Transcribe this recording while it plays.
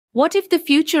What if the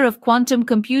future of quantum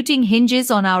computing hinges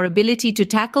on our ability to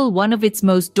tackle one of its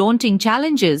most daunting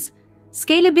challenges,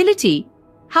 scalability?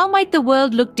 How might the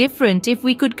world look different if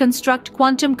we could construct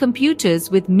quantum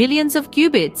computers with millions of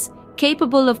qubits,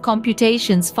 capable of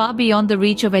computations far beyond the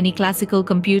reach of any classical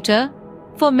computer?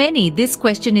 For many, this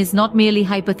question is not merely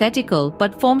hypothetical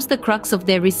but forms the crux of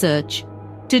their research.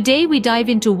 Today we dive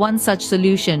into one such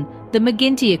solution, the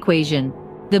McGinty equation.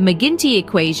 The McGinty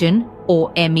equation,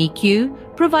 or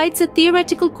MEQ, provides a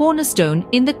theoretical cornerstone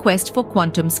in the quest for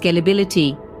quantum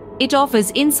scalability. It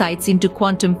offers insights into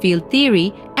quantum field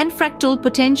theory and fractal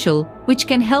potential, which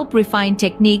can help refine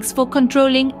techniques for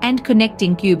controlling and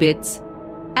connecting qubits.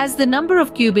 As the number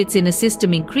of qubits in a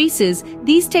system increases,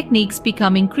 these techniques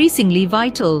become increasingly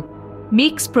vital.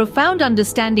 MEQ's profound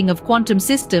understanding of quantum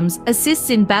systems assists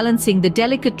in balancing the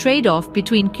delicate trade-off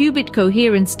between qubit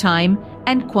coherence time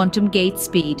and quantum gate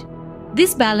speed.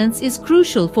 This balance is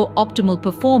crucial for optimal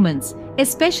performance,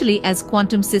 especially as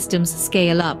quantum systems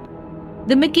scale up.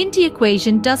 The McGinty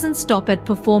equation doesn't stop at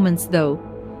performance, though.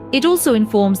 It also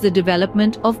informs the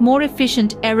development of more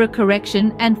efficient error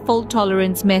correction and fault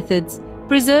tolerance methods,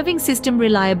 preserving system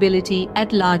reliability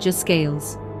at larger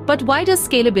scales. But why does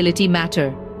scalability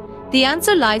matter? The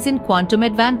answer lies in quantum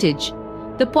advantage,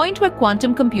 the point where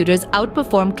quantum computers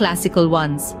outperform classical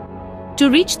ones. To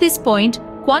reach this point,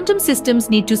 quantum systems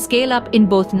need to scale up in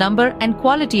both number and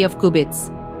quality of qubits.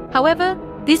 However,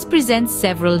 this presents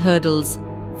several hurdles.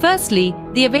 Firstly,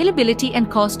 the availability and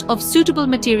cost of suitable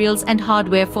materials and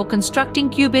hardware for constructing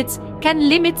qubits can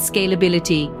limit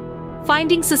scalability.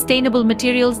 Finding sustainable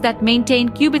materials that maintain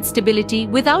qubit stability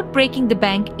without breaking the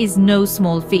bank is no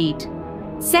small feat.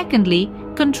 Secondly,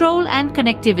 control and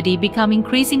connectivity become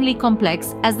increasingly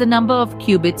complex as the number of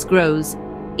qubits grows.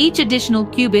 Each additional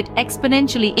qubit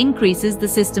exponentially increases the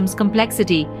system's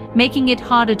complexity, making it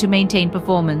harder to maintain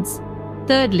performance.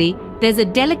 Thirdly, there's a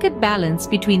delicate balance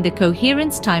between the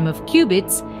coherence time of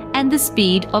qubits and the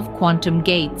speed of quantum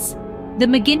gates. The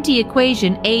McGinty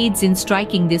equation aids in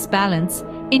striking this balance,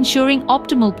 ensuring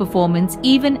optimal performance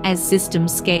even as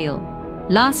systems scale.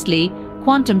 Lastly,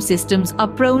 quantum systems are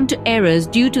prone to errors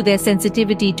due to their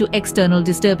sensitivity to external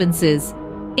disturbances.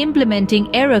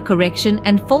 Implementing error correction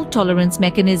and fault tolerance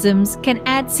mechanisms can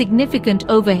add significant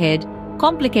overhead,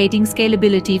 complicating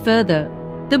scalability further.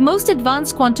 The most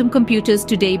advanced quantum computers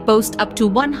today boast up to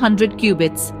 100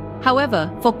 qubits.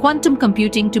 However, for quantum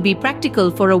computing to be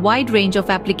practical for a wide range of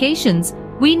applications,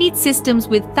 we need systems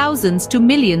with thousands to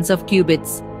millions of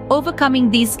qubits. Overcoming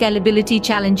these scalability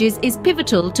challenges is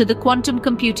pivotal to the quantum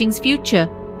computing's future,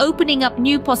 opening up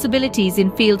new possibilities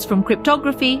in fields from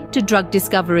cryptography to drug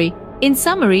discovery. In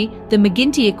summary, the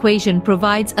McGinty equation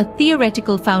provides a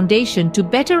theoretical foundation to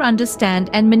better understand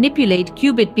and manipulate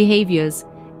qubit behaviors,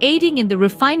 aiding in the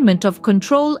refinement of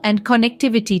control and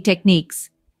connectivity techniques.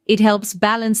 It helps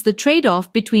balance the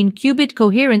trade-off between qubit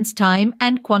coherence time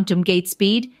and quantum gate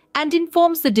speed, and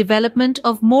informs the development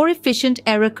of more efficient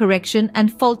error correction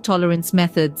and fault tolerance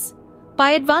methods.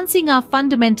 By advancing our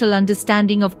fundamental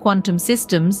understanding of quantum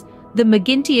systems, the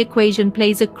McGinty equation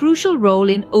plays a crucial role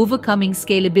in overcoming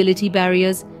scalability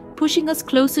barriers, pushing us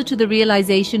closer to the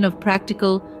realization of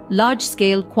practical,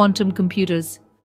 large-scale quantum computers.